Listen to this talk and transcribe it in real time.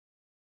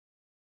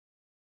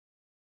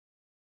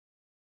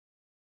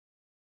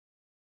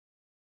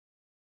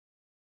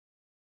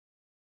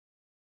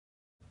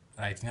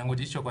Right,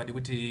 nyangoti chokwadi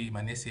kuti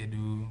manesi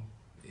edu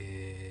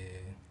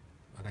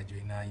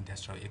vakajoina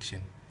industrial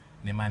action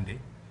nemande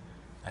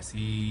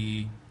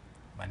asi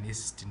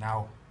manesi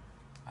tinawo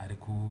ari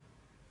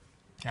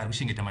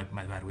kuchengeta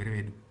varwere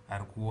vedu,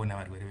 ari kuona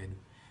varwere vedu.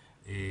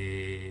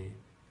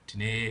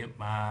 Tine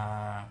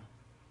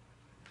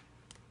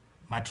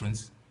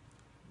matrons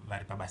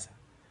vari pabasa,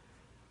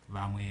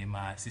 vamwe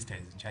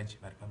sisters in charge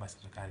vari pabasa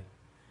zvakare.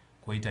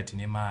 Koita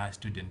tine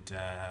student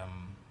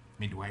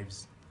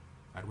midwives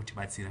vari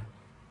kutibatsira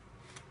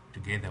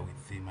together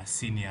with the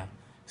senior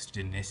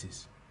student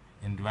nurses,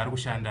 and vari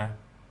kushanda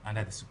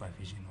under the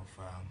supervision of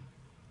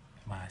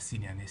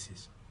senior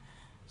nurses.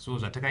 So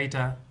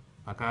zvatakaita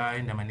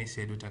pakaenda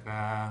manesi edu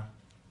taka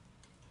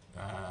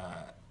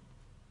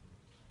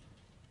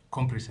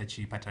compressa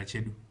chipatara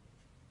chedu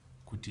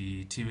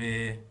kuti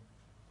tive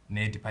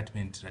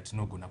department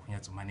ratinogona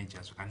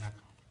kunyatsomanija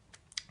zvakanaka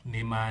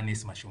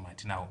nemanesi mashoma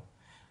atinawo.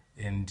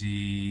 And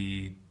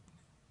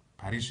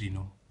pari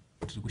zvino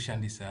tiri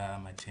kushandisa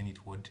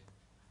maternity ward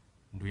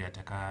ndo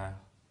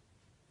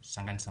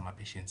yatakasanganisa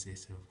mapatients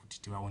ese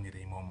kuti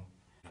tivaonere imomo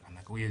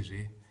zvakanaka,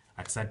 uyezve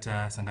hatisati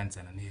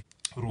tasanganisana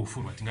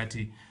nerufu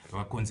rwatingati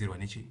rwakakonzerwa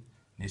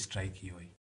nestrike iyoyi.